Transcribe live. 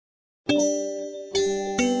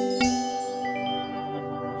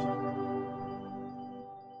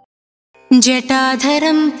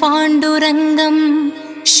जटाधरं पाण्डुरङ्गं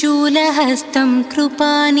शूलहस्तं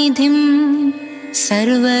कृपानिधिं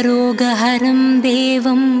सर्वरोगहरं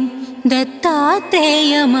देवं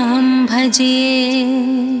दत्तात्रेयमहं भजे।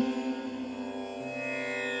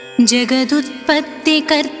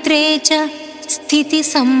 जगदुत्पत्तिकर्त्रे च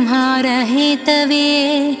स्थितिसंहारहेतवे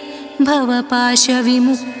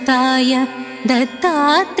भवपाशविमुक्ताय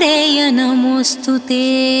दत्तात्रेय नमोऽस्तु ते।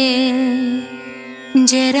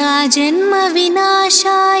 जराजन्मविनाशाय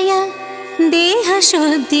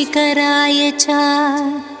देहशुद्धिकराय च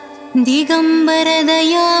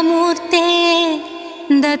दिगम्बरदयामूर्ते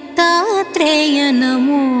दत्तात्रेय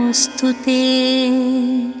नमोऽस्तु ते।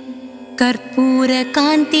 कर्पूरकान्तिदेहाय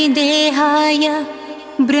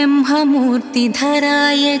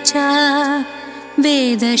ब्रह्ममूर्तिधराय च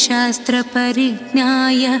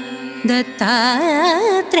वेदशास्त्रपरिज्ञाय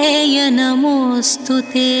दत्तात्रेय नमोऽस्तु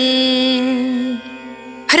ते।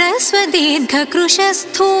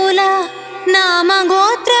 ह्रस्वदीर्घकृशस्थूल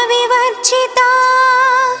नामगोत्रविवर्जिता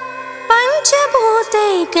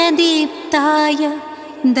पञ्चभूतैकदीप्ताय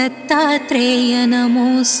दत्तात्रेय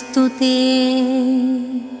नमोऽस्तु ते।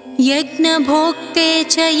 यज्ञभोक्ते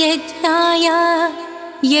च यज्ञाय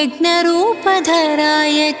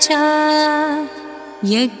यज्ञरूपधराय च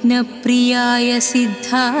यज्ञप्रियाय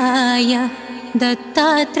सिद्धाय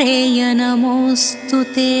दत्तात्रेय नमोऽस्तु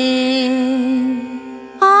ते।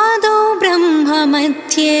 आदौ ब्रह्म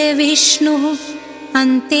मध्ये विष्णुः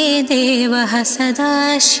अन्ते देवः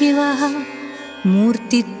सदाशिवः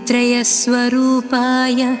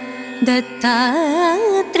मूर्तित्रयस्वरूपाय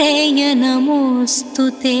दत्तात्रेय नमोऽस्तु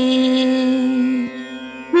ते।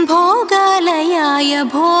 भोगालयाय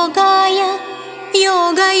भोगाय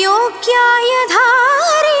योगयोग्याय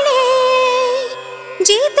धारिणे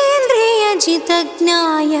जितेन्द्रिय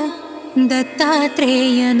जितज्ञाय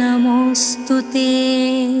दत्तात्रेय नमोऽस्तु ते।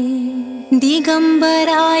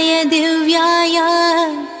 दिगम्बराय दिव्याय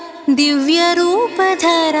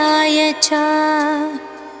दिव्यरूपधराय च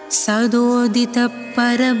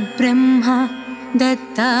सदोदितपरब्रह्म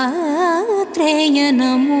दत्तात्रेय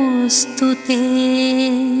नमोऽस्तु ते।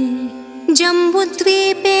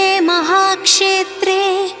 जम्बुद्वीपे महाक्षेत्रे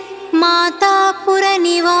मातापुरनिवासिने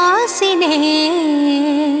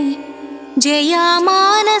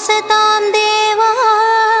जयामानसतां देवा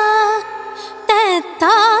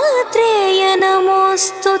दत्तात्रेय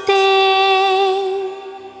नमोऽस्तु ते।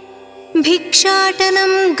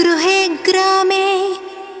 भिक्षाटनं गृहे ग्रामे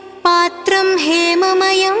पात्रं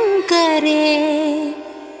हेममयं करे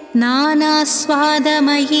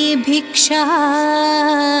नानास्वादमयी भिक्षा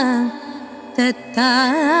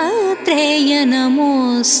दत्तात्रेय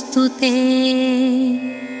नमोऽस्तु ते।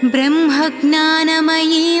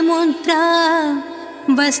 ब्रह्मज्ञानमयी मुद्रा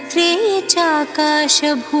वस्त्रे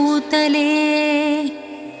चाकाशभूतले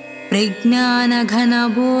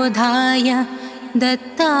प्रज्ञानघनबोधाय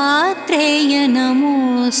दत्तात्रेय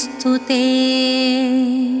नमोऽस्तु ते।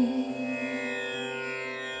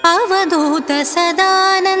 अवधूत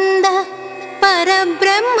सदानन्द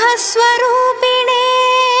परब्रह्मस्वरूपिणे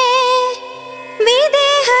विदेहदेहरूपाय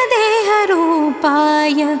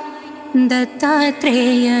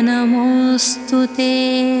दत्तात्रेय नमोऽस्तु ते।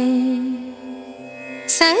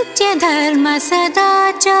 सत्यधर्मसदाचार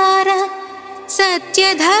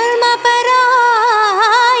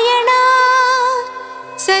सत्यधर्मपरायणा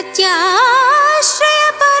सत्याश्रयपरोक्षाय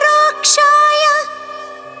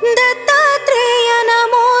दत्तात्रेय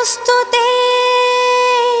नमोऽस्तु ते।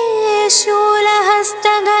 शूलहस्तगदापाणि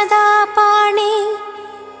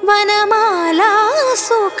वनमाला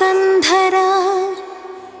सुकन्धरा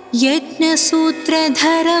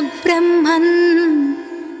यज्ञसूत्रधर ब्रह्मन्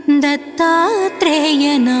दत्तात्रेय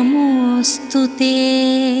नमोऽस्तु ते।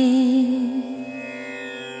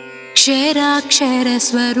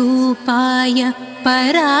 क्षराक्षरस्वरूपाय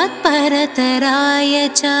परात्परतराय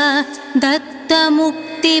च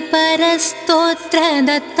दत्तमुक्तिपरस्तोत्र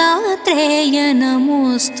दत्तात्रेय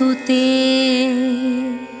नमोऽस्तु ते।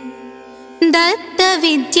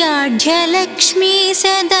 दत्तविद्याढ्यलक्ष्मी स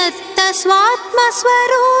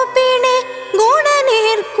दत्तस्वात्मस्वरूपिणे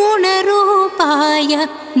गुणनिर्गुणरूपाय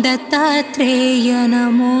दत्तात्रेय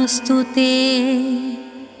नमोऽस्तु ते।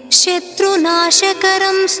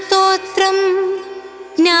 शत्रुनाशकरं स्तोत्रं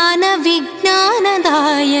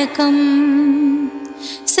ज्ञानविज्ञानदायकं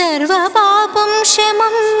सर्वपापं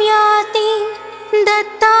शमं याति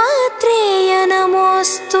दत्तात्रेय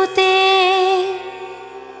नमोऽस्तु ते।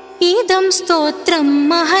 इदं स्तोत्रं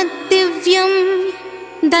महद्दिव्यं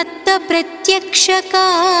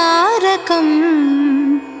दत्तप्रत्यक्षकारकं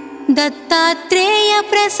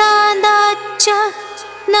दत्तात्रेयप्रसादाच्च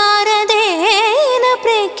नारदेन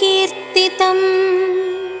प्रकीर्तितम्।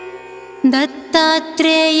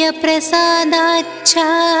 दत्तात्रेय प्रसादाच्च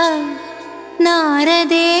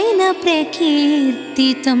नारदेन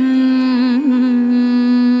प्रकीर्तितम्।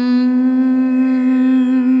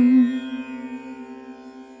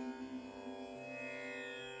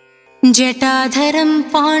 जटाधरं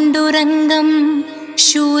पाण्डुरङ्गं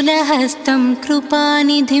शूलहस्तं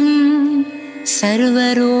कृपानिधिं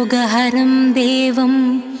सर्वरोगहरं देवं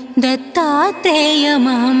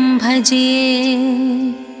दत्तात्रेयमहं भजे।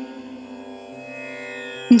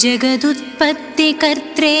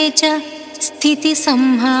 जगदुत्पत्तिकर्त्रे च स्थितिसंहारहेतवे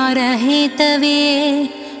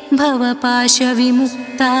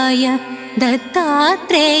भवपाशविमुक्ताय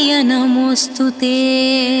दत्तात्रेय नमोऽस्तु ते।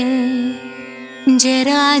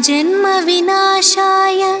 जराजन्मविनाशाय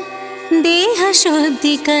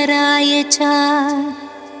देहशुद्धिकराय च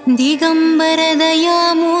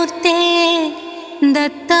दिगम्बरदयामूर्ते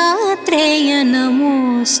दत्तात्रेय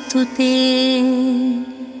नमोऽस्तु ते।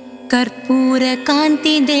 कर्पूरकान्तिदेहाय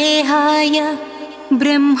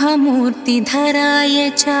ब्रह्ममूर्तिधराय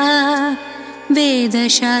च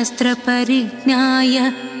वेदशास्त्रपरिज्ञाय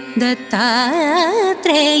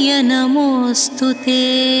दत्तात्रेय नमोऽस्तु ते।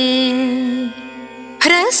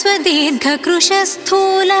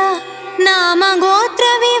 ह्रस्वदीर्घकृशस्थूल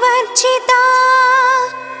नामगोत्रविवर्जिता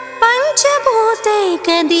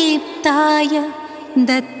पञ्चभूतैकदीप्ताय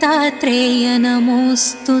दत्तात्रेय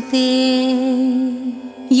नमोऽस्तु ते।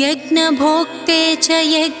 यज्ञभोक्ते च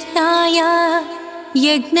यज्ञाय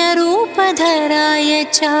यज्ञरूपधराय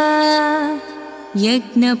च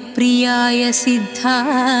यज्ञप्रियाय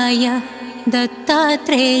सिद्धाय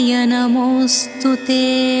दत्तात्रेय नमोऽस्तु ते।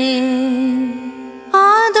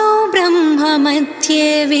 आदौ ब्रह्म मध्ये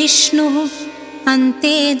विष्णुः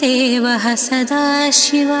अन्ते देवः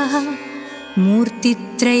सदाशिवः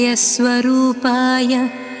मूर्तित्रयस्वरूपाय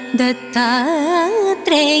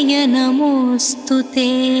दत्तात्रेय नमोऽस्तु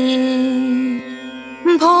ते।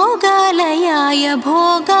 भोगालयाय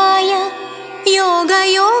भोगाय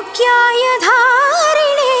योगयोग्याय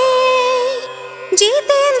धारिणे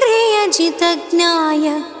जितेन्द्रिय जितज्ञाय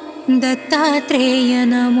दत्तात्रेय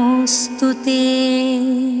नमोऽस्तु ते।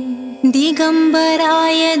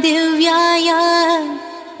 दिगम्बराय दिव्याय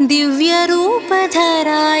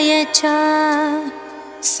दिव्यरूपधराय च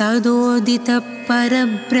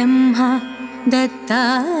सदोदितपरब्रह्म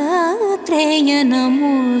दत्तात्रेय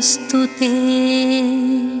नमोऽस्तु ते।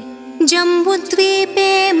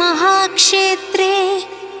 जम्बुद्वीपे महाक्षेत्रे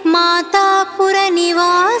मातापुरनिवासिने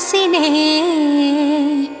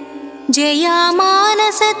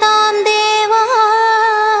जयामानसतां देवा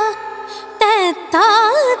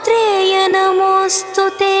दत्तात्रेय नमोऽस्तु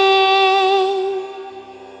ते।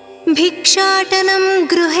 भिक्षाटनं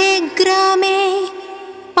गृहे ग्रामे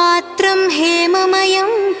पात्रं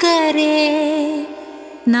हेममयं करे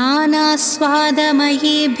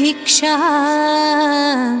नानास्वादमयी भिक्षा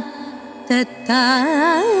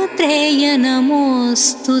दत्तात्रेय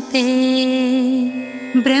नमोऽस्तु ते।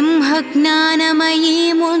 ब्रह्मज्ञानमयी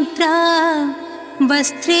मुद्रा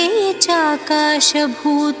वस्त्रे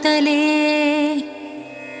चाकाशभूतले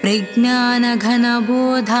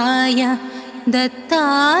प्रज्ञानघनबोधाय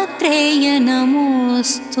दत्तात्रेय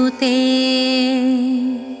नमोऽस्तु ते।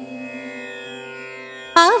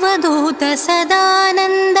 अवधूत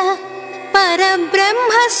सदानन्द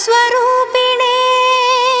परब्रह्मस्वरूपिणे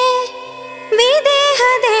विदेहदेहरूपाय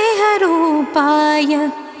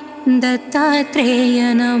दत्तात्रेय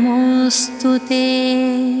नमोऽस्तु ते।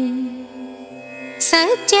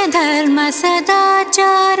 सत्यधर्मसदाचार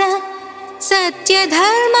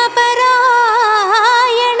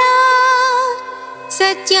सत्यधर्मपरायणा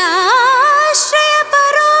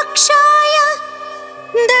सत्याश्रयपरोक्षाय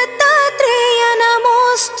दत्तात्रेय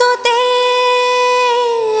नमोऽस्तु ते।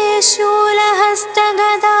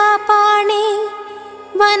 शूलहस्तगदापाणि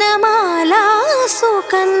वनमाला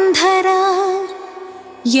सुकन्धरा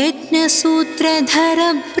यज्ञसूत्रधर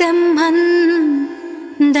ब्रह्मन्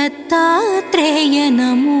दत्तात्रेय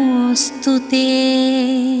नमोऽस्तु ते।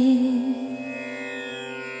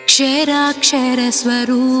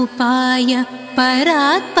 क्षराक्षरस्वरूपाय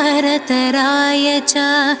परात्परतराय च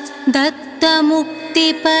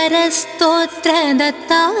दत्तमुक्तिपरस्तोत्र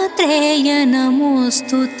दत्तात्रेय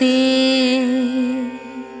नमोऽस्तु ते।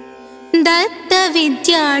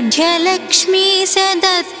 दत्तविद्याढ्यलक्ष्मी स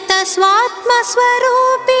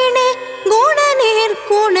दत्तस्वात्मस्वरूपिणे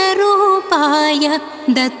गुणनिर्गुणरूपाय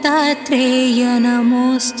दत्तात्रेय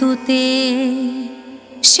नमोऽस्तु ते।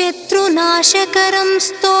 शत्रुनाशकरं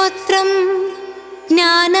स्तोत्रं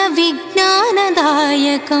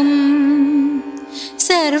ज्ञानविज्ञानदायकं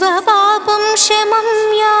सर्वपापं शमं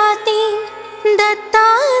याति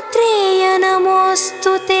दत्तात्रेय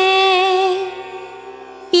नमोऽस्तु ते।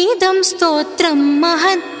 इदं स्तोत्रं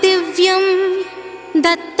महद्दिव्यं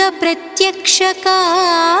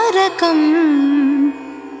दत्तप्रत्यक्षकारकं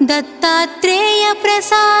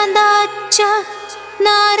दत्तात्रेयप्रसादाच्च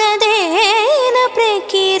नारदेन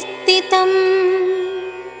प्रकीर्तितम्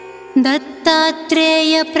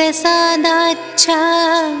दत्तात्रेयप्रसादाच्च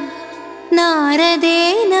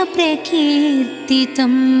नारदेन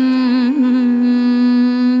प्रकीर्तितम्।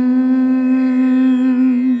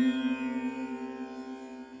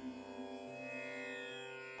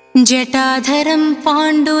 जटाधरं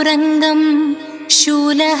पाण्डुरङ्गं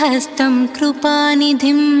शूलहस्तं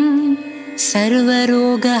कृपानिधिं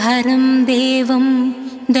सर्वरोगहरं देवं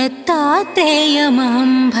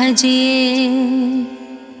दत्तात्रेयमहं भजे।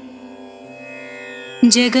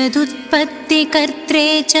 जगदुत्पत्तिकर्त्रे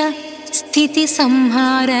च स्थितिसंहारहेतवे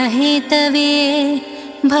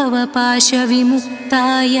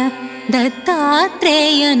भवपाशविमुक्ताय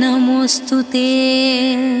दत्तात्रेय नमोऽस्तु ते।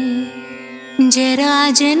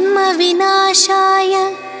 जराजन्मविनाशाय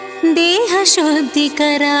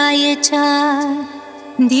देहशुद्धिकराय च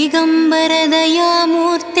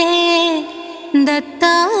दिगम्बरदयामूर्ते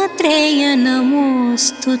दत्तात्रेय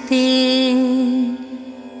नमोऽस्तु ते।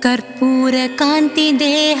 कर्पूरकान्तिदेहाय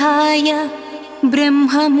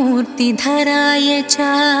ब्रह्ममूर्तिधराय च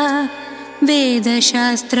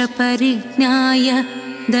वेदशास्त्रपरिज्ञाय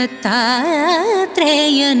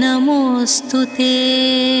दत्तात्रेय नमोऽस्तु ते।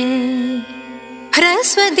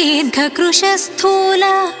 ह्रस्वदीर्घकृशस्थूल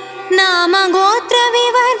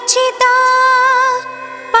नामगोत्रविवर्जिता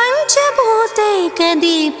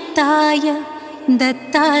पञ्चभूतैकदीप्ताय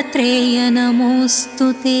दत्तात्रेय नमोऽस्तु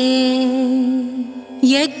ते।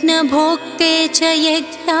 यज्ञभोक्ते च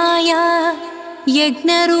यज्ञाय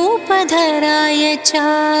यज्ञरूपधराय च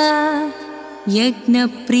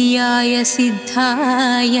यज्ञप्रियाय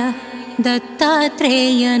सिद्धाय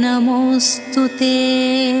दत्तात्रेय नमोऽस्तु ते।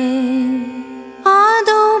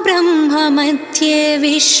 आदौ ब्रह्म मध्ये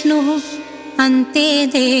विष्णुः अन्ते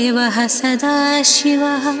देवः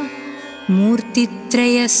सदाशिवः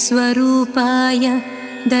मूर्तित्रयस्वरूपाय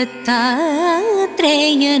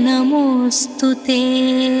दत्तात्रेय नमोऽस्तु ते।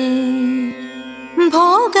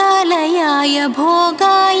 भोगालयाय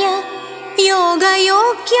भोगाय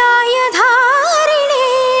योगयोग्याय धारिणे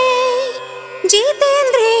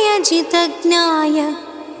जितेन्द्रियजितज्ञाय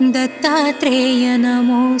दत्तात्रेय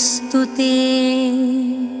नमोऽस्तु ते।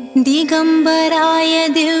 दिगम्बराय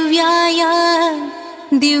दिव्याय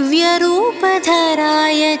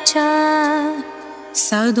दिव्यरूपधराय च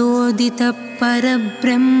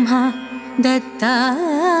सदोदितपरब्रह्म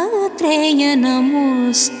दत्तात्रेय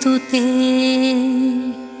नमोऽस्तु ते।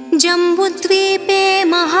 जम्बुद्वीपे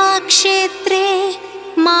महाक्षेत्रे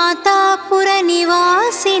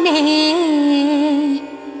मातापुरनिवासिने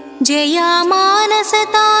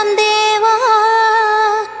जयामानसतां देवा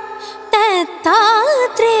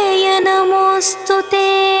दत्तात्रेय नमोऽस्तु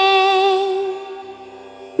ते।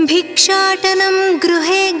 भिक्षाटनं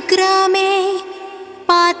गृहे ग्रामे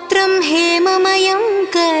पात्रं हेममयं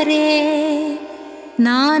करे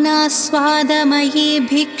नानास्वादमयी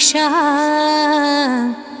भिक्षा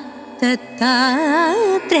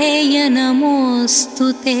दत्तात्रेय नमोऽस्तु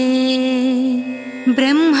ते।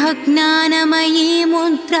 ब्रह्मज्ञानमयी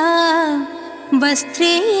मुद्रा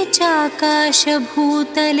वस्त्रे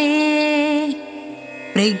चाकाशभूतले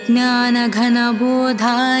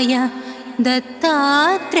प्रज्ञानघनबोधाय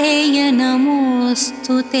दत्तात्रेय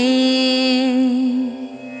नमोऽस्तु ते।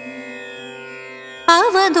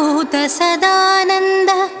 अवधूत सदानन्द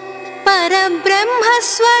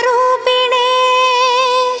परब्रह्मस्वरूपिणे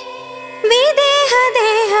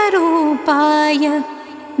विदेहदेहरूपाय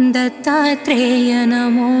दत्तात्रेय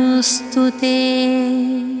नमोऽस्तु ते।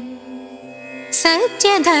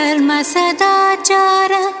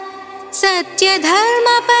 सत्यधर्मसदाचार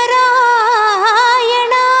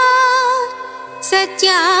सत्यधर्मपरायणा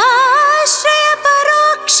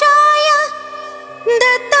सत्याश्रयपरोक्षाय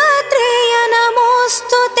दत्तात्रेय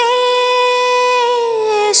नमोऽस्तु ते।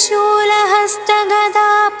 शूलहस्तगदापाणि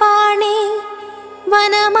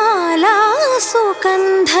वनमाला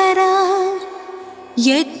सुकन्धरा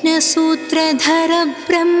यज्ञसूत्रधर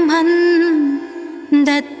ब्रह्मन्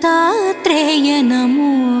दत्तात्रेय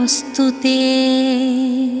नमोऽस्तु ते।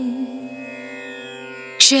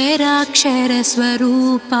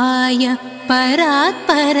 क्षराक्षरस्वरूपाय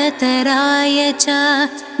परात्परतराय च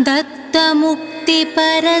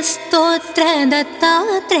दत्तमुक्तिपरस्तोत्र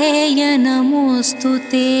दत्तात्रेय नमोऽस्तु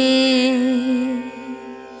ते।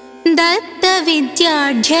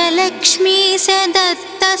 दत्तविद्याढ्यलक्ष्मी स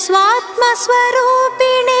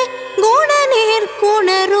दत्तस्वात्मस्वरूपिणे गुणनिर्गुणरूपाय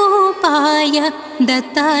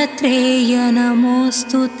दत्तात्रेय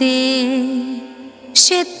नमोऽस्तु ते।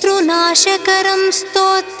 शत्रुनाशकरं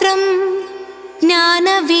स्तोत्रं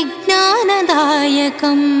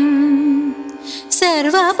ज्ञानविज्ञानदायकं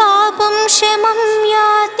सर्वपापं शमं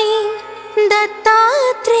याति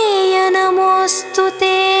दत्तात्रेय नमोऽस्तु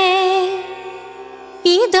ते।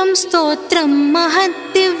 इदं स्तोत्रं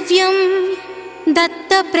महद्दिव्यं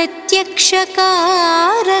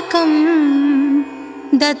दत्तप्रत्यक्षकारकं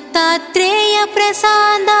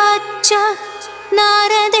दत्तात्रेयप्रसादाच्च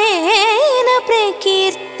नारदेन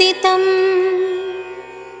प्रकीर्तितम्।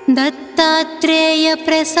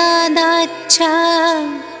 दत्तात्रेयप्रसादाच्च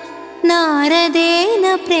नारदेन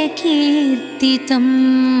प्रकीर्तितम्।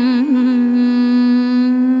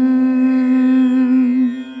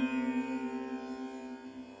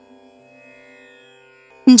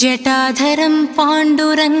 जटाधरं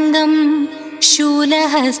पाण्डुरङ्गं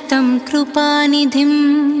शूलहस्तं कृपानिधिं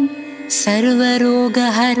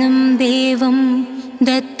सर्वरोगहरं देवं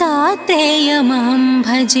दत्तात्रेयमहं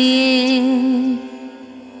भजे।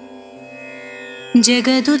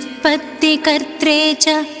 जगदुत्पत्तिकर्त्रे च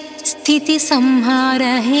स्थितिसंहारहेतवे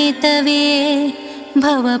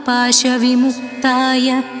भवपाशविमुक्ताय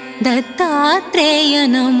दत्तात्रेय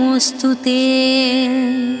नमोऽस्तु ते।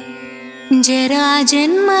 जराजन्मविनाशाय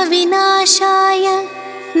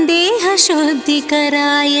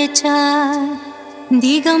देहशुद्धिकराय च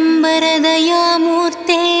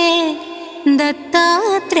दिगम्बरदयामूर्ते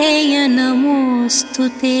दत्तात्रेय नमोऽस्तु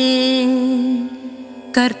ते।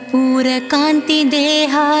 कर्पूरकान्तिदेहाय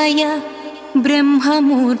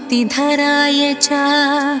ब्रह्ममूर्तिधराय च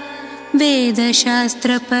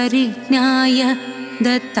वेदशास्त्रपरिज्ञाय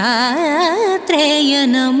दत्तात्रेय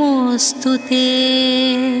नमोऽस्तु ते।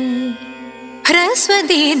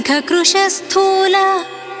 ह्रस्वदीर्घकृशस्थूल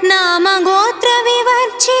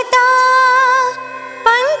नामगोत्रविवर्जिता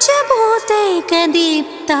पञ्चभूतैकदीप्ताय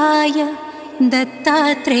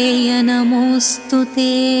दत्तात्रेय नमोऽस्तु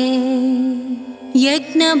ते।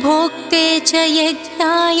 यज्ञभोक्ते च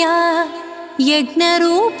यज्ञाय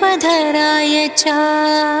यज्ञरूपधराय च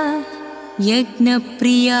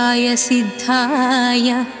यज्ञप्रियाय सिद्धाय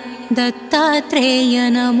दत्तात्रेय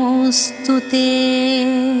नमोऽस्तु ते।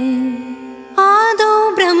 आदौ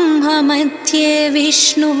ब्रह्म मध्ये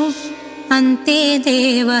विष्णुः अन्ते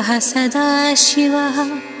देवः सदाशिवः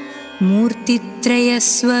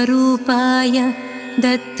मूर्तित्रयस्वरूपाय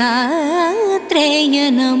दत्तात्रेय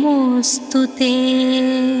नमोऽस्तु ते।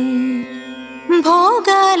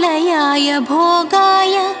 भोगालयाय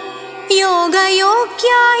भोगाय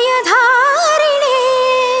योगयोग्याय धारिणे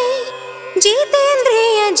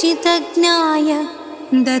जितेन्द्रियजितज्ञाय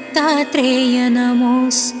दत्तात्रेय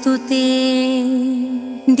नमोऽस्तु ते।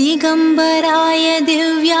 दिगम्बराय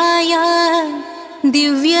दिव्याय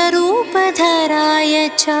दिव्यरूपधराय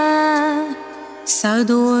च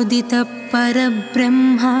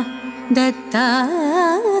सदोदितपरब्रह्म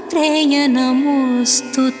दत्तात्रेय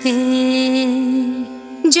नमोऽस्तु ते।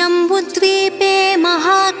 जम्बुद्वीपे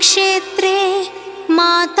महाक्षेत्रे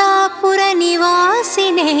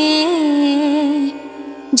मातापुरनिवासिने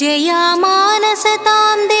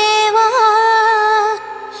जयामानसतां देवा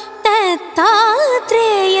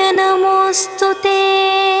दत्तात्रेय नमोऽस्तु ते।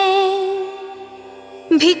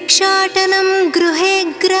 भिक्षाटनं गृहे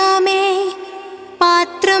ग्रामे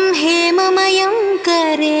पात्रं हेममयं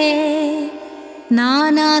करे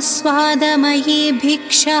नानास्वादमयी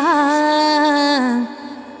भिक्षा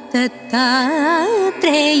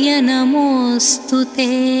दत्तात्रेय नमोऽस्तु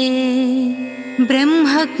ते।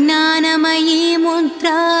 ब्रह्मज्ञानमयी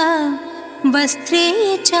मुद्रा वस्त्रे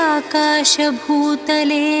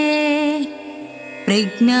चाकाशभूतले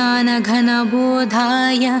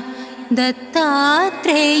प्रज्ञानघनबोधाय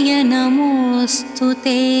दत्तात्रेय नमोऽस्तु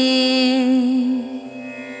ते।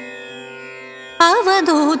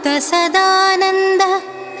 अवधूत सदानन्द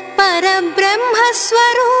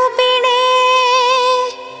परब्रह्मस्वरूपिणे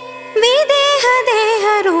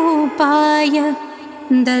विदेहदेहरूपाय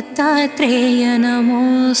दत्तात्रेय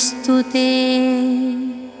नमोऽस्तु ते।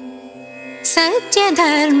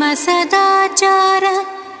 सत्यधर्मसदाचार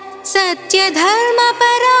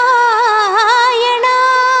सत्यधर्मपरायणा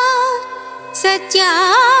सत्याश्रयपरोक्षाय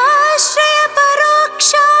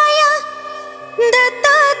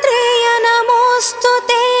दत्तात्रेय नमोऽस्तु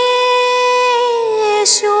ते।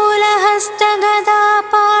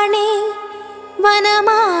 शूलहस्तगदापाणि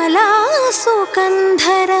वनमाला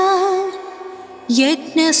सुकन्धरा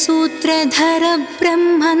यज्ञसूत्रधर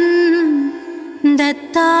ब्रह्मन्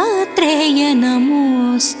दत्तात्रेय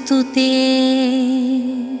नमोऽस्तु ते।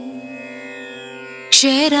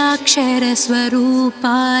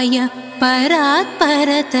 क्षराक्षरस्वरूपाय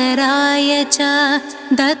परात्परतराय च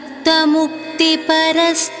दत्तमुक्ति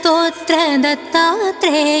भक्तिपरस्तोत्र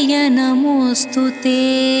दत्तात्रेय नमोऽस्तु ते।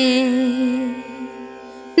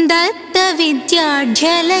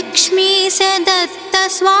 दत्तविद्याढ्यलक्ष्मीश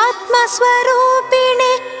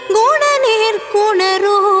दत्तस्वात्मस्वरूपिणे गुणनिर्गुणरूपाय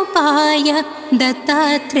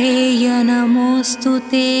दत्तात्रेय नमोऽस्तु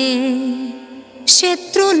ते।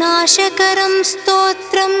 शत्रुनाशकरं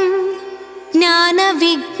स्तोत्रं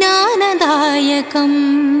ज्ञानविज्ञानदायकं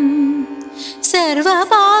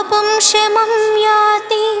सर्वपापं शमं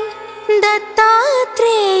याति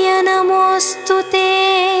दत्तात्रेय नमोऽस्तु ते।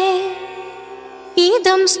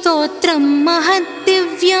 इदं स्तोत्रं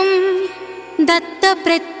महद्दिव्यं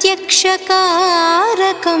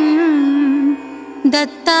दत्तप्रत्यक्षकारकं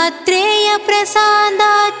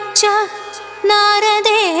दत्तात्रेयप्रसादाच्च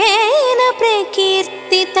नारदेन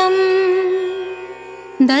प्रकीर्तितम्।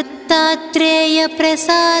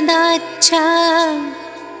 दत्तात्रेयप्रसादाच्च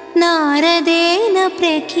नारदेन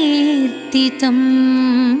प्रकीर्तितम्।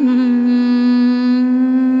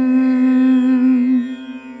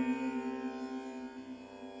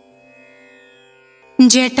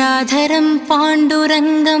 जटाधरं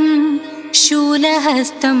पाण्डुरङ्गं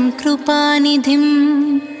शूलहस्तं कृपानिधिं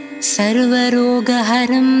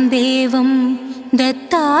सर्वरोगहरं देवं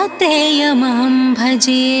दत्तात्रेयमहं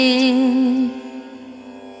भजे।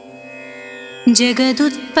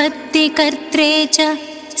 जगदुत्पत्तिकर्त्रे च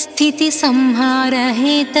स्थितिसंहारहेतवे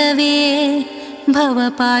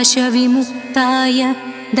भवपाशविमुक्ताय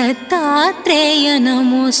दत्तात्रेय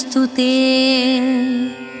नमोऽस्तु ते।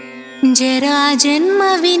 जराजन्मविनाशाय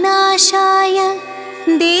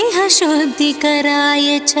देहशुद्धिकराय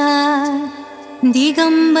च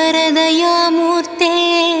दिगम्बरदयामूर्ते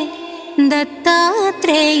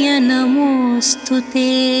दत्तात्रेय नमोऽस्तु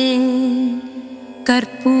ते।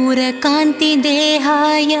 कर्पूरकान्तिदेहाय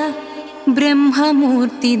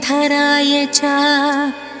ब्रह्ममूर्तिधराय च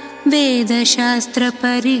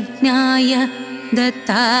वेदशास्त्रपरिज्ञाय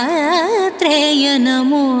दत्तात्रेय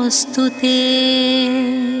नमोऽस्तु ते।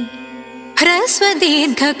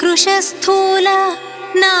 ह्रस्वदीर्घकृशस्थूल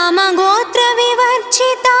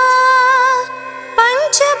नामगोत्रविवर्जिता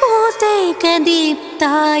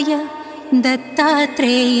पञ्चभूतैकदीप्ताय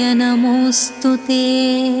दत्तात्रेय नमोऽस्तु ते।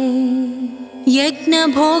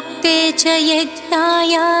 यज्ञभोक्ते च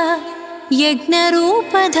यज्ञाय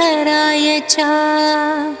यज्ञरूपधराय च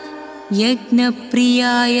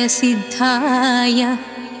यज्ञप्रियाय सिद्धाय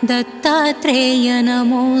दत्तात्रेय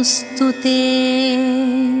नमोऽस्तु ते।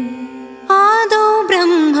 आदौ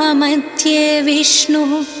ब्रह्म मध्ये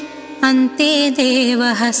विष्णुः अन्ते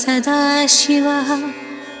देवः सदाशिवः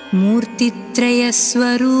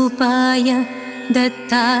मूर्तित्रयस्वरूपाय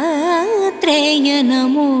दत्तात्रेय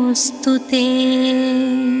नमोऽस्तु ते।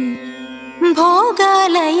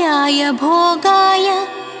 भोगालयाय भोगाय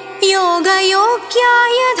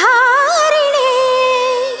योगयोग्याय धारिणे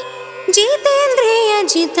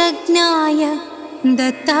जितेन्द्रियजितज्ञाय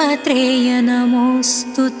दत्तात्रेय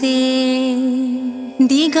नमोऽस्तु ते।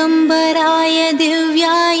 दिगम्बराय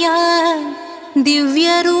दिव्याय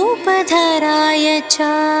दिव्यरूपधराय च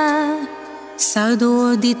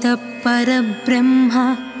सदोदितपरब्रह्म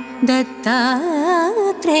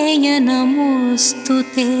दत्तात्रेय नमोऽस्तु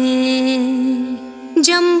ते।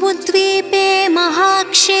 जम्बुद्वीपे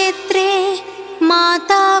महाक्षेत्रे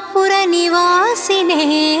मातापुरनिवासिने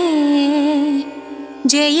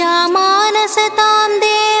जयामानसतां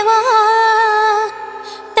देवा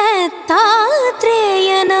दत्तात्रेय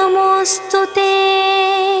नमोऽस्तु ते।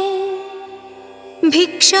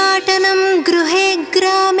 भिक्षाटनं गृहे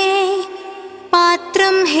ग्रामे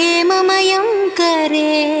पात्रं हेममयं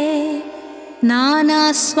करे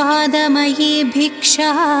नानास्वादमयी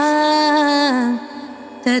भिक्षा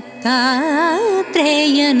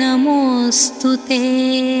दत्तात्रेय नमोऽस्तु ते।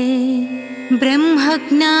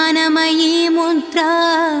 ब्रह्मज्ञानमयी मुद्रा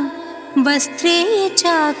वस्त्रे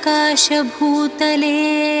चाकाशभूतले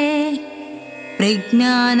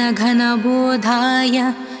प्रज्ञानघनबोधाय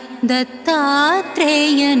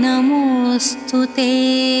दत्तात्रेय नमोऽस्तु ते।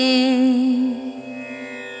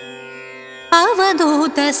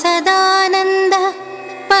 अवधूत सदानन्द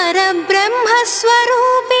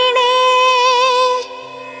परब्रह्मस्वरूपिणे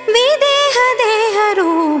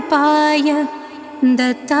विदेहदेहरूपाय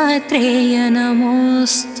दत्तात्रेय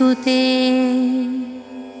नमोऽस्तु ते।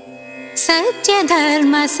 सत्यधर्मसदाचार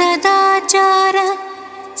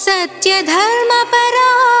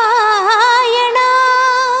सत्यधर्मपरायणा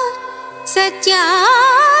सत्याश्रयपरोक्षाय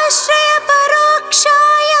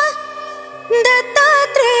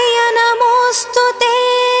दत्तात्रेय नमोऽस्तु ते।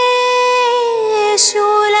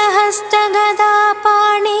 शूलहस्तगदापाणि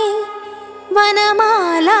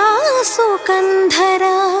वनमाला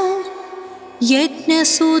सुकन्धरा यज्ञ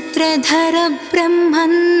यज्ञसूत्रधर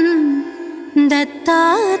ब्रह्मन्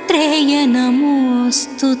दत्तात्रेय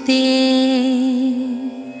नमोऽस्तु ते।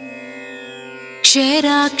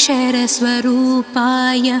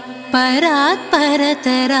 क्षराक्षरस्वरूपाय परात्परतराय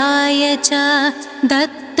च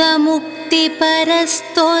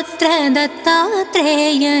दत्तमुक्तिपरस्तोत्र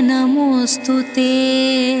दत्तात्रेय नमोऽस्तु ते।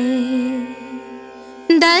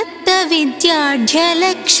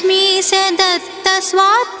 दत्तविद्याढ्यलक्ष्मी स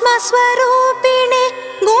दत्तस्वात्मस्वरूपिणे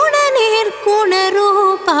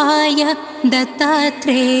गुणनिर्गुणरूपाय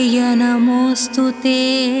दत्तात्रेय नमोऽस्तु ते।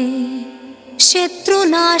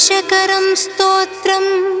 शत्रुनाशकरं स्तोत्रं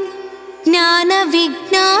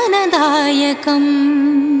ज्ञानविज्ञानदायकं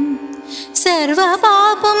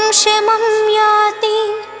सर्वपापं शमं याति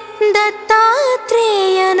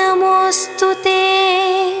दत्तात्रेय नमोऽस्तु ते।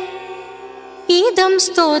 इदं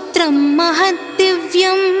स्तोत्रं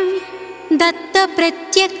महद्दिव्यं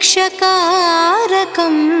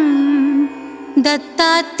दत्तप्रत्यक्षकारकं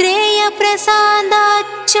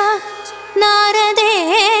दत्तात्रेयप्रसादाच्च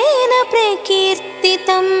नारदेन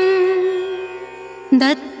प्रकीर्तितं।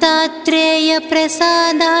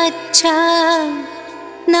 दत्तात्रेयप्रसादाच्च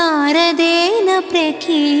नारदेन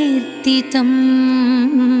प्रकीर्तितम्।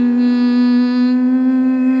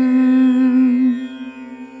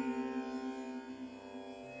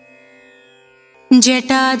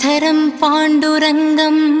 जटाधरं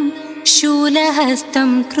पाण्डुरङ्गं शूलहस्तं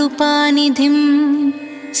कृपानिधिं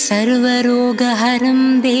सर्वरोगहरं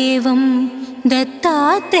देवं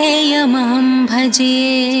दत्तात्रेयमहं भजे।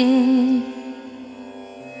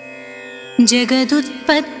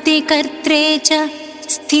 जगदुत्पत्तिकर्त्रे च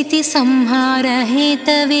स्थितिसंहारहेतवे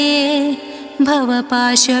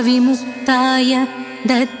भवपाशविमुक्ताय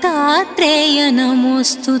दत्तात्रेय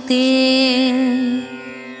नमोऽस्तु ते।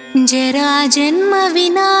 जराजन्मविनाशाय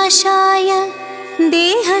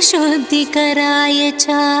देहशुद्धिकराय च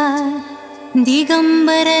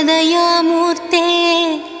दिगम्बरदयामूर्ते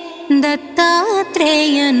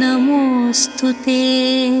दत्तात्रेय नमोऽस्तु ते।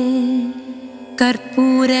 कर्पूरकान्तिदेहाय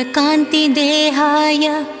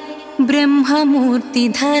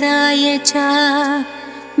ब्रह्ममूर्तिधराय च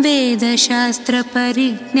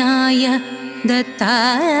वेदशास्त्रपरिज्ञाय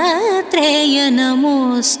दत्तात्रेय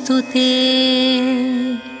नमोऽस्तु ते।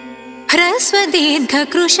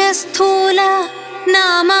 ह्रस्वदीर्घकृशस्थूल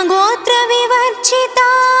नामगोत्रविवर्जिता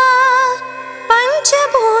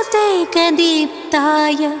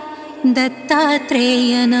पञ्चभूतैकदीप्ताय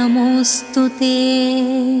दत्तात्रेय नमोऽस्तु ते।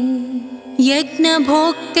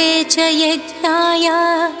 यज्ञभोक्ते च यज्ञाय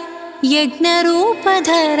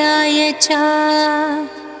यज्ञरूपधराय च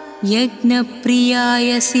यज्ञप्रियाय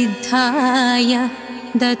सिद्धाय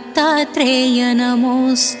दत्तात्रेय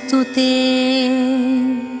नमोऽस्तु ते।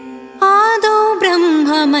 आदौ ब्रह्म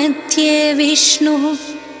मध्ये विष्णुः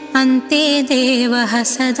अन्ते देवः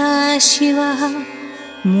सदाशिवः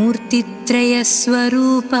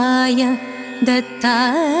मूर्तित्रयस्वरूपाय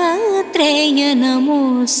दत्तात्रेय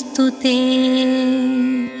नमोऽस्तु ते।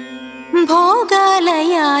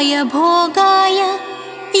 भोगालयाय भोगाय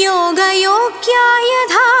योगयोग्याय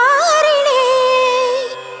धारिणे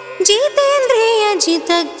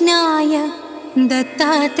जितेन्द्रियजितज्ञाय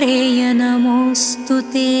दत्तात्रेय नमोऽस्तु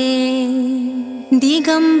ते।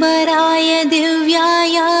 दिगम्बराय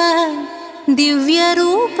दिव्याय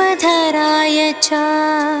दिव्यरूपधराय च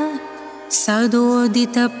सदोदितपरब्रह्म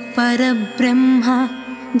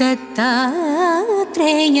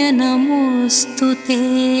दत्तात्रेय नमोऽस्तु ते।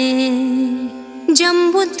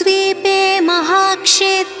 जम्बुद्वीपे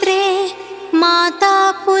महाक्षेत्रे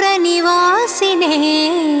मातापुरनिवासिने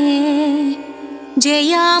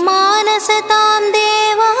जयामानसतां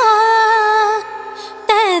देवा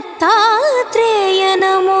दत्तात्रेय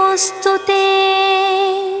नमोऽस्तु ते।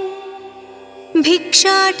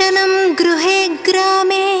 भिक्षाटनं गृहे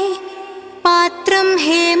ग्रामे पात्रं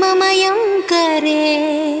हेममयं करे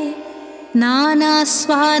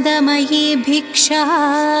नानास्वादमयी भिक्षा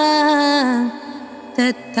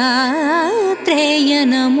दत्तात्रेय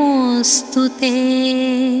नमोऽस्तु ते।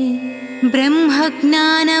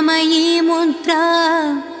 ब्रह्मज्ञानमयी मुद्रा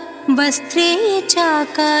वस्त्रे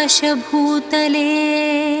चाकाशभूतले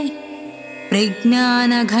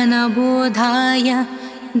प्रज्ञानघनबोधाय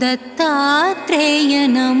दत्तात्रेय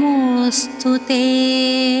नमोऽस्तु ते।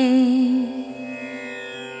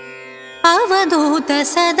 अवधूत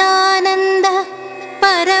सदानन्द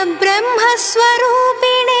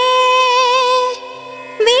परब्रह्मस्वरूपिणे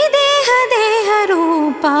विदेहदेहरूपाय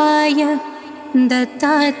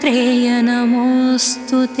दत्तात्रेय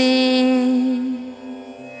नमोऽस्तु ते।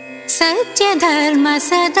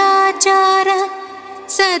 सत्यधर्मसदाचार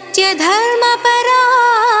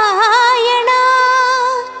सत्यधर्मपरायणा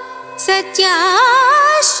सत्या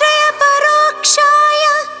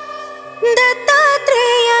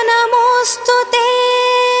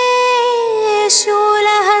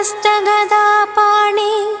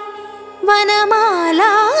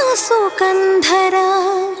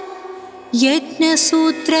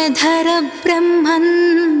यज्ञसूत्रधर ब्रह्मन्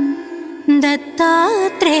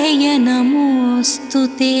दत्तात्रेय नमोऽस्तु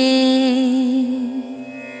ते।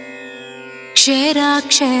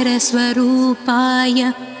 क्षराक्षरस्वरूपाय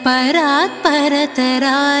परात्परतराय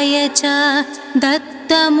च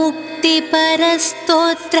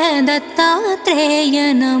दत्तमुक्तिपरस्तोत्र दत्तात्रेय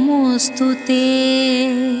नमोऽस्तु ते।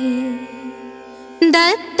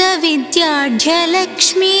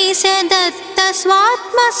 दत्तविद्याढ्यलक्ष्मी स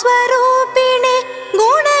दत्तस्वात्मस्वरूपिणे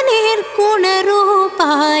गुणनिर्गुणरूपाय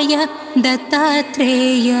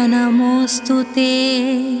दत्तात्रेय नमोऽस्तु ते।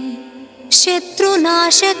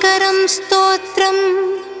 शत्रुनाशकरं स्तोत्रं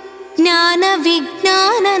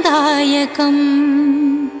ज्ञानविज्ञानदायकं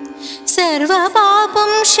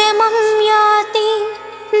सर्वपापं शमं याति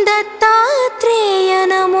दत्तात्रेय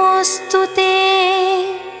नमोऽस्तु ते।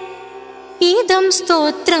 इदं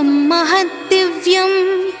स्तोत्रं महद्दिव्यं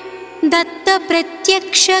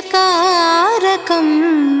दत्तप्रत्यक्षकारकं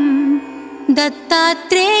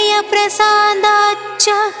दत्तात्रेयप्रसादाच्च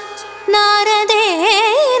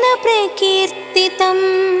नारदेन प्रकीर्तितम्।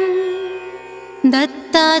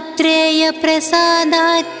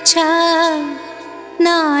 दत्तात्रेयप्रसादाच्च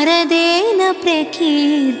नारदेन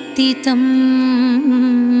प्रकीर्तितम्।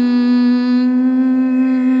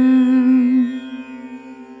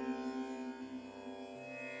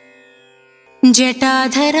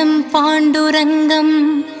 जटाधरं पाण्डुरङ्गं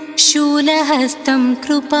शूलहस्तं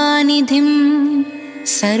कृपानिधिं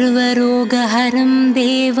सर्वरोगहरं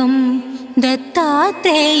देवं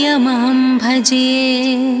दत्तात्रेयमहं भजे।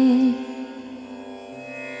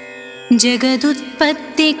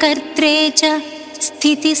 जगदुत्पत्तिकर्त्रे च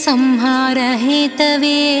स्थितिसंहारहेतवे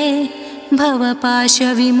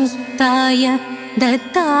भवपाशविमुक्ताय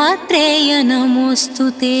दत्तात्रेय नमोऽस्तु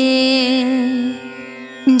ते।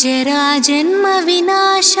 जराजन्मविनाशाय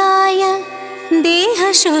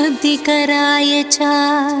देहशुद्धिकराय च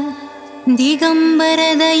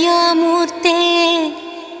दिगम्बरदयामूर्ते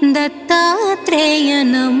दत्तात्रेय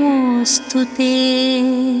नमोऽस्तु ते।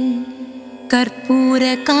 कर्पूरकान्तिदेहाय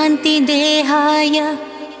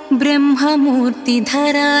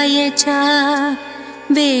ब्रह्ममूर्तिधराय च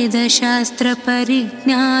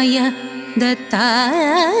वेदशास्त्रपरिज्ञाय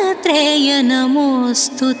दत्तात्रेय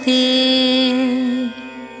नमोऽस्तु ते।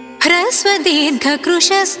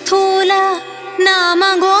 ह्रस्वदीर्घकृशस्थूल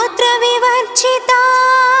नामगोत्रविवर्जिता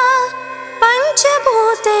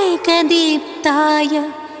पञ्चभूतैकदीप्ताय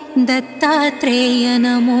दत्तात्रेय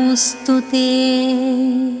नमोऽस्तु ते।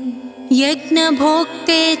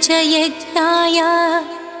 यज्ञभोक्ते च यज्ञाय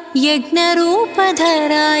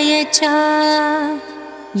यज्ञरूपधराय च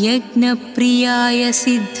यज्ञप्रियाय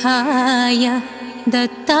सिद्धाय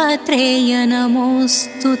दत्तात्रेय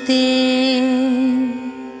नमोऽस्तु ते।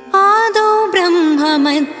 आदौ ब्रह्म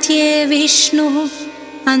मध्ये विष्णुः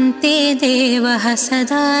अन्ते देवः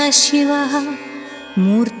सदाशिवः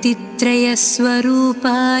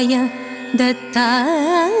मूर्तित्रयस्वरूपाय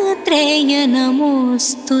दत्तात्रेय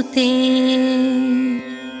नमोऽस्तु ते।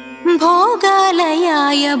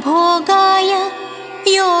 भोगालयाय भोगाय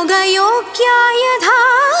योगयोग्याय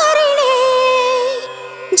धारिणे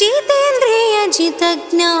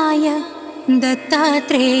जितेन्द्रियजितज्ञाय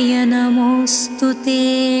दत्तात्रेय नमोऽस्तु ते।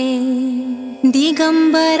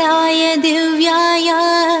 दिगम्बराय दिव्याय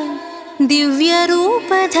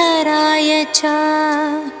दिव्यरूपधराय च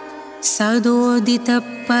सदोदितपरब्रह्म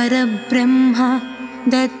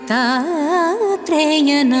दत्तात्रेय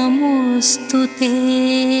नमोऽस्तु ते।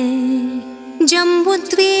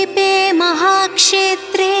 जम्बुद्वीपे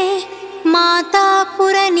महाक्षेत्रे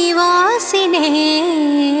मातापुरनिवासिने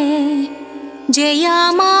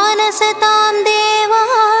जयामानसतां देवा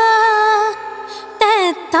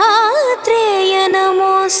दत्तात्रेय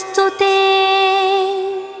नमोऽस्तु ते।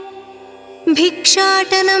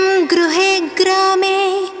 भिक्षाटनं गृहे ग्रामे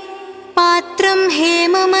पात्रं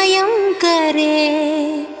हेममयं करे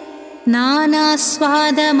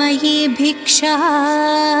नानास्वादमयी भिक्षा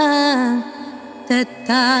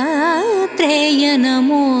दत्तात्रेय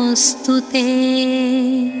नमोऽस्तु ते।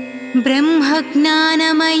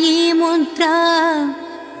 ब्रह्मज्ञानमयी मुद्रा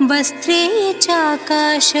वस्त्रे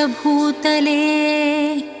चाकाशभूतले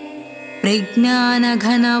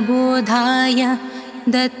प्रज्ञानघनबोधाय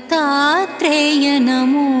दत्तात्रेय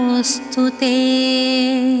नमोऽस्तु ते।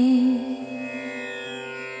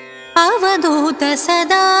 अवधूत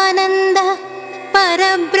सदानन्द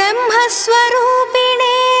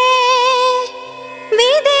परब्रह्मस्वरूपिणे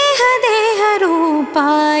विदेहदेहरूपाय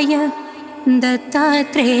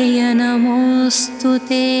दत्तात्रेय नमोऽस्तु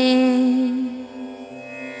ते।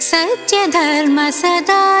 सत्यधर्मसदाचार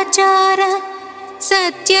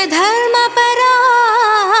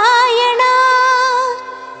सत्यधर्मपरायणा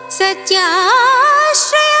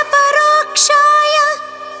सत्याश्रय परोक्षाय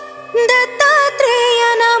दत्तात्रेय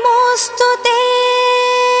नमोऽस्तु ते।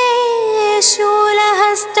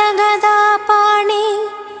 शूलहस्तगदापाणि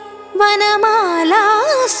वनमाला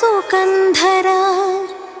सुकन्धर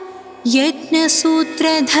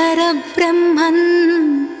यज्ञसूत्रधर ब्रह्मन्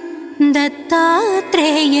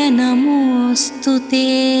दत्तात्रेय नमोऽस्तु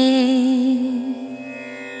ते।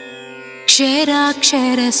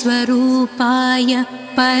 क्षराक्षरस्वरूपाय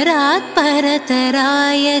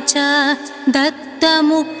परात्परतराय च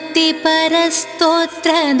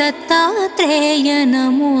दत्तमुक्तिपरस्तोत्र दत्तात्रेय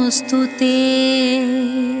नमोऽस्तु ते।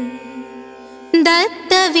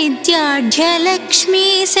 दत्तविद्याढ्यलक्ष्मी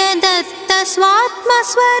स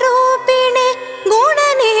दत्तस्वात्मस्वरूपिणे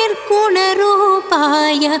गुणनिर्गुणरूपाय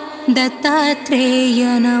दत्तात्रेय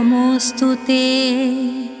नमोऽस्तु ते।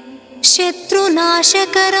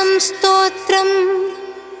 शत्रुनाशकरं स्तोत्रं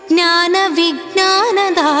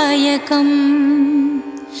ज्ञानविज्ञानदायकं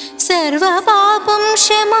सर्वपापं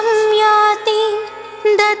शमं याति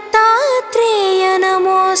दत्तात्रेय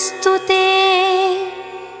नमोऽस्तु ते।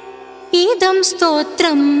 इदं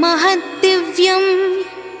स्तोत्रं महद्दिव्यं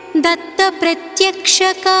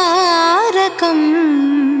दत्तप्रत्यक्षकारकं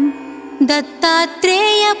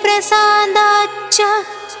दत्तात्रेयप्रसादाच्च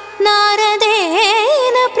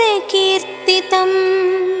नारदेन प्रकीर्तितम्।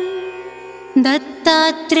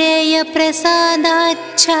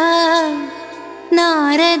 दत्तात्रेयप्रसादाच्च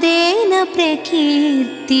नारदेन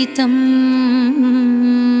प्रकीर्तितम्।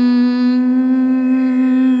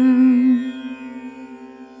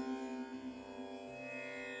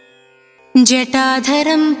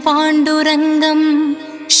 जटाधरं पाण्डुरङ्गं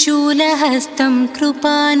शूलहस्तं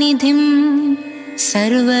कृपानिधिं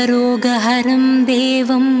सर्वरोगहरं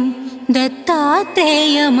देवं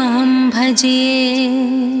दत्तात्रेयमहं भजे।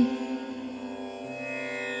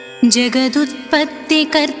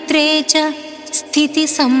 जगदुत्पत्तिकर्त्रे च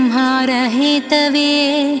स्थितिसंहारहेतवे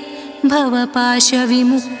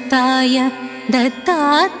भवपाशविमुक्ताय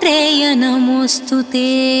दत्तात्रेय नमोऽस्तु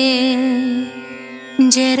ते।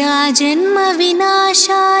 जराजन्मविनाशाय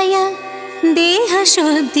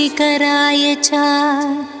देहशुद्धिकराय च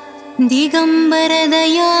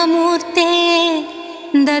दिगम्बरदयामूर्ते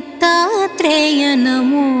दत्तात्रेय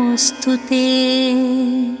नमोऽस्तु ते।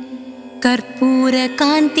 कर्पूरकान्तिदेहाय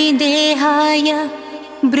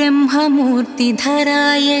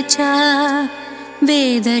ब्रह्ममूर्तिधराय च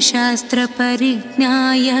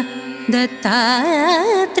वेदशास्त्रपरिज्ञाय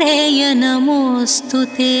दत्तात्रेय नमोऽस्तु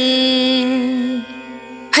ते।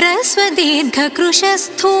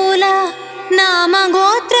 ह्रस्वदीर्घकृशस्थूल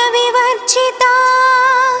नामगोत्रविवर्जिता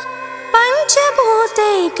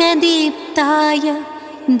पञ्चभूतैकदीप्ताय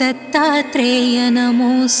दत्तात्रेय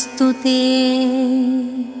नमोऽस्तु ते।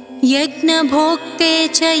 यज्ञभोक्ते च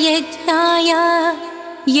यज्ञाय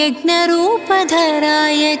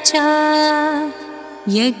यज्ञरूपधराय च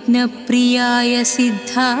यज्ञप्रियाय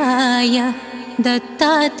सिद्धाय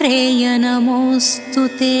दत्तात्रेय नमोऽस्तु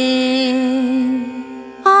ते।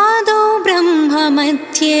 आदौ ब्रह्म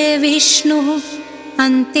मध्ये विष्णुः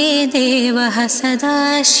अन्ते देवः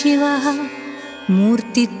सदाशिवः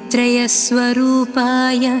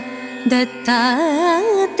मूर्तित्रयस्वरूपाय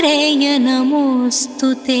दत्तात्रेय नमोऽस्तु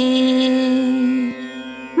ते।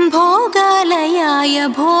 भोगालयाय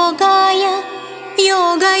भोगाय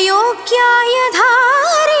योगयोग्याय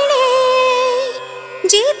धारिणे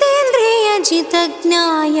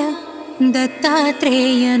जितेन्द्रियजितज्ञाय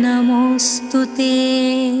दत्तात्रेय नमोऽस्तु ते।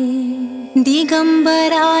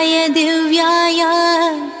 दिगम्बराय दिव्याय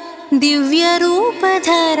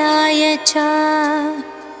दिव्यरूपधराय च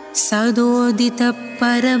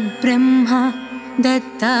सदोदितपरब्रह्म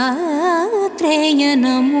दत्तात्रेय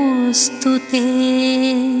नमोऽस्तु ते।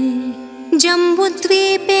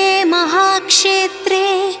 जम्बुद्वीपे महाक्षेत्रे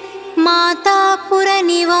मातापुरनिवासिने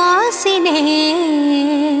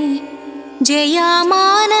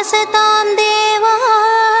जयामानसतां देवा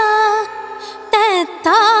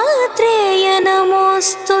दत्तात्रेय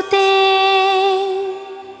नमोऽस्तु ते।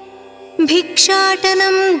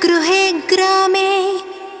 भिक्षाटनं गृहे ग्रामे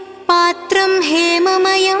पात्रं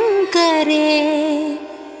हेममयं करे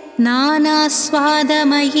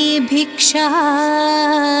नानास्वादमयी भिक्षा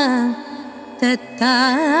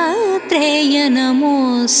दत्तात्रेय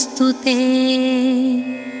नमोऽस्तु ते।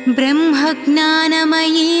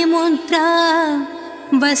 ब्रह्मज्ञानमयी मुद्रा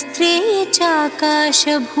वस्त्रे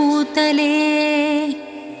चाकाशभूतले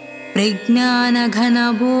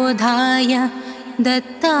प्रज्ञानघनबोधाय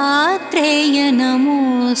दत्तात्रेय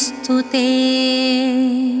नमोऽस्तु ते।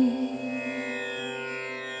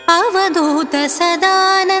 अवधूत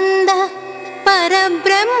सदानन्द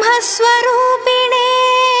परब्रह्मस्वरूपिणे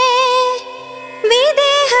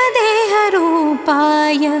विदेहदेहाय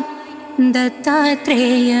स्वरूपाय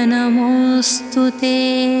दत्तात्रेय नमोऽस्तु ते।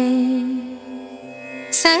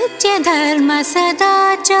 सत्यधर्मसदाचार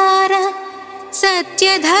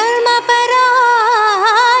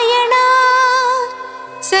सत्यधर्मपरायणा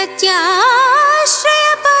सत्याश्रयपरोक्षाय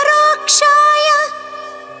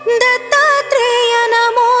दत्तात्रेय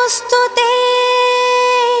नमोऽस्तु ते।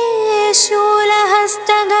 शूलहस्तगदापाणि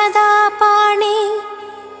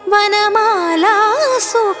वनमाला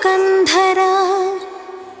सुकन्धरा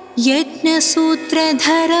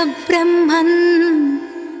यज्ञसूत्रधर ब्रह्मन्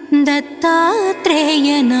दत्तात्रेय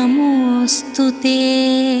नमोऽस्तु ते।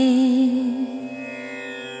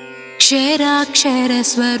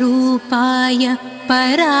 क्षराक्षरस्वरूपाय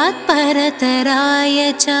परात्परतराय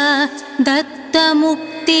च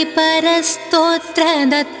दत्तमुक्तिपरस्तोत्र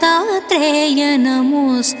दत्तात्रेय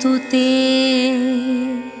नमोऽस्तु ते।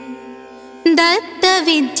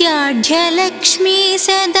 दत्तविद्याढ्यलक्ष्मी स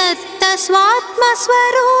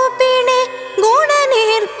दत्तस्वात्मस्वरूपिणे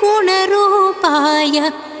गुणनिर्गुणरूपाय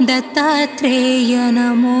दत्तात्रेय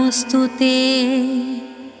नमोऽस्तु ते।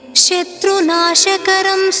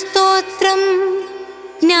 शत्रुनाशकरं स्तोत्रं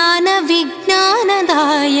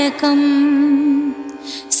ज्ञानविज्ञानदायकं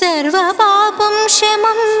सर्वपापं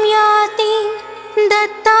शमं याति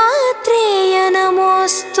दत्तात्रेय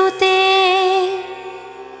नमोऽस्तु ते।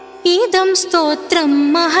 इदं स्तोत्रं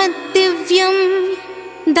महद्दिव्यं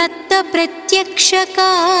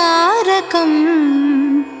दत्तप्रत्यक्षकारकं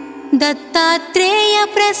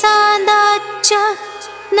दत्तात्रेयप्रसादाच्च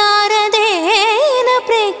नारदेन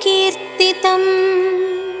प्रकीर्तितं।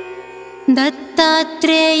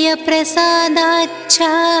 दत्तात्रेयप्रसादाच्च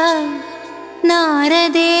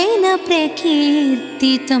नारदेन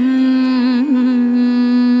प्रकीर्तितम्।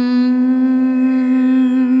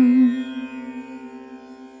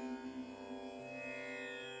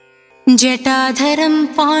 जटाधरं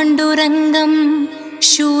पाण्डुरङ्गं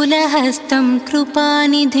शूलहस्तं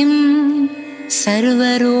कृपानिधिं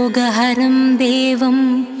सर्वरोगहरं देवं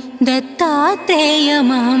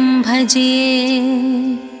दत्तात्रेयमहं भजे।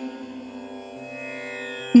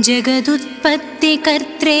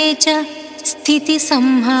 जगदुत्पत्तिकर्त्रे च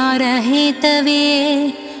स्थितिसंहारहेतवे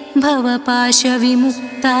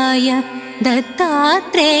भवपाशविमुक्ताय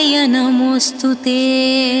दत्तात्रेय नमोऽस्तु ते।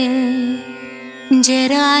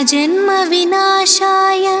 जराजन्मविनाशाय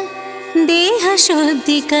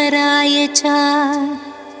देहशुद्धिकराय च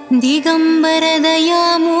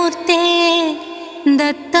दिगम्बरदयामूर्ते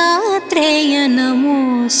दत्तात्रेय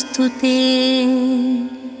नमोऽस्तु ते।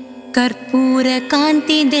 कर्पूरकान्तिदेहाय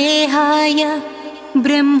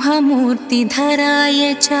ब्रह्ममूर्तिधराय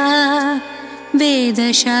च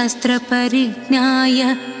वेदशास्त्रपरिज्ञाय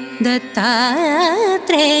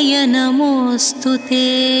दत्तात्रेय नमोऽस्तु ते।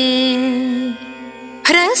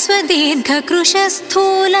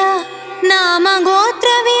 ह्रस्वदीर्घकृशस्थूल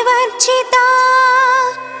नामगोत्रविवर्जिता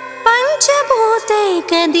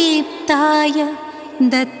पञ्चभूतैकदीप्ताय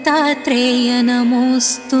दत्तात्रेय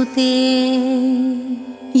नमोऽस्तु ते।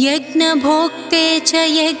 यज्ञभोक्ते च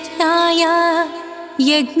यज्ञाय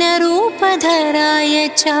यज्ञरूपधराय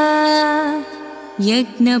च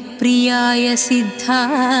यज्ञप्रियाय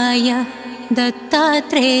सिद्धाय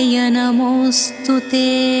दत्तात्रेय नमोऽस्तु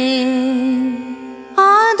ते।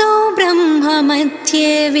 आदौ ब्रह्म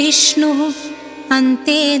मध्ये विष्णुः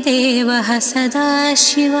अन्ते देवः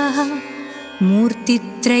सदाशिवः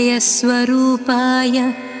मूर्तित्रयस्वरूपाय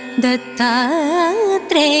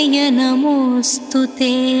दत्तात्रेय नमोऽस्तु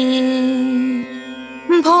ते।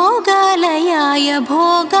 भोगालयाय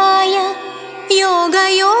भोगाय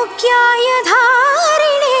योगयोग्याय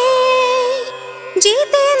धारिणे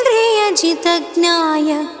जितेन्द्रियजितज्ञाय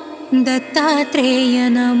दत्तात्रेय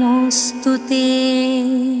नमोऽस्तु ते।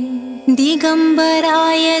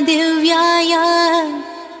 दिगम्बराय दिव्याय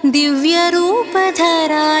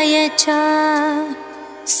दिव्यरूपधराय च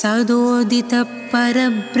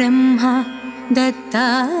सदोदितपरब्रह्म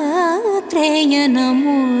दत्तात्रेय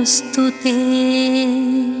नमोऽस्तु ते।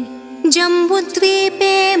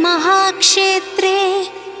 जम्बुद्वीपे महाक्षेत्रे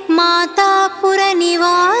मातापुरनिवासिने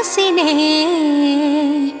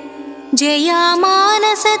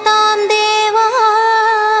जयामानसतां देवा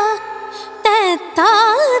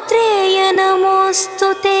दत्तात्रेय नमोऽस्तु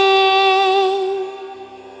ते।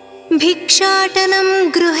 भिक्षाटनं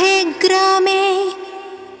गृहे ग्रामे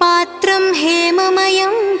पात्रं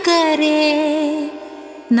हेममयं करे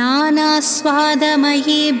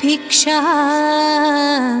नानास्वादमयी भिक्षा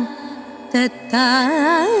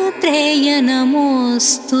दत्तात्रेय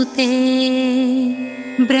नमोऽस्तु ते।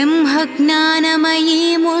 ब्रह्मज्ञानमयी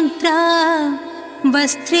मुद्रा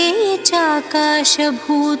वस्त्रे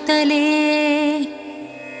चाकाशभूतले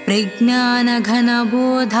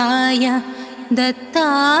प्रज्ञानघनबोधाय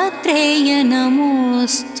दत्तात्रेय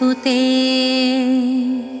नमोऽस्तु ते।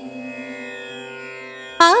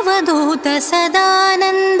 अवधूत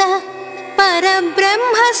सदानन्द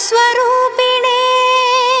परब्रह्मस्वरूपिणे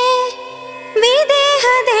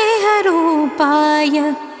विदेहदेहरूपाय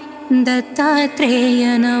दत्तात्रेय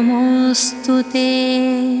नमोऽस्तु ते।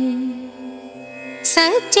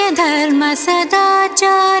 सत्यधर्म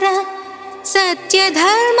सदाचार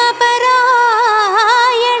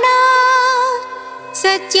सत्यधर्मपरायणा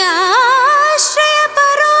सत्याश्रय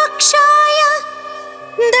परोक्षाय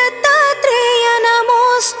दत्तात्रेय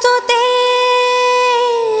नमोऽस्तु ते।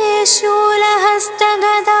 शूलहस्तगदापाणि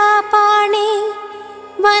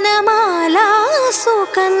वनमाला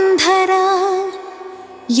सुकन्धरा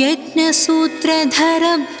यज्ञसूत्रधर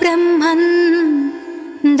ब्रह्मन्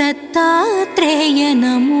दत्तात्रेय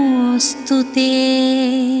नमोऽस्तु ते।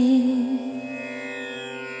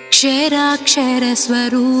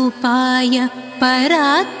 क्षराक्षरस्वरूपाय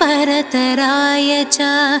परात्परतराय च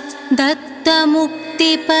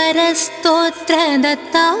दत्तमुक्तिपरस्तोत्र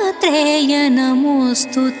दत्तात्रेय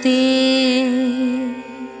नमोऽस्तु ते।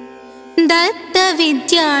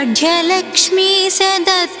 दत्तविद्याढ्यलक्ष्मी स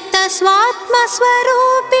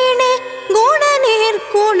दत्तस्वात्मस्वरूपिणे गुणनिर्गुणरूपाय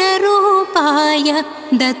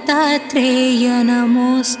दत्तात्रेय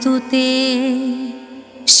नमोऽस्तु ते।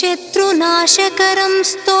 शत्रुनाशकरं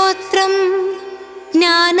स्तोत्रं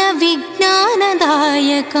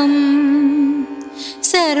ज्ञानविज्ञानदायकं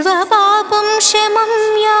सर्वपापं शमं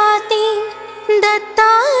याति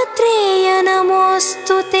दत्तात्रेय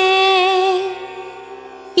नमोऽस्तु ते।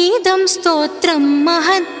 इदं स्तोत्रं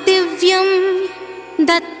महद्दिव्यं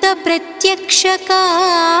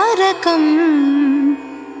दत्तप्रत्यक्षकारकं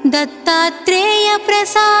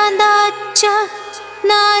दत्तात्रेयप्रसादाच्च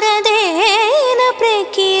नारदेन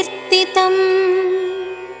प्रकीर्तितं।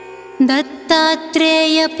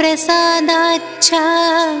 दत्तात्रेयप्रसादाच्च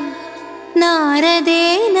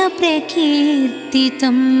नारदेन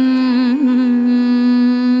प्रकीर्तितम्।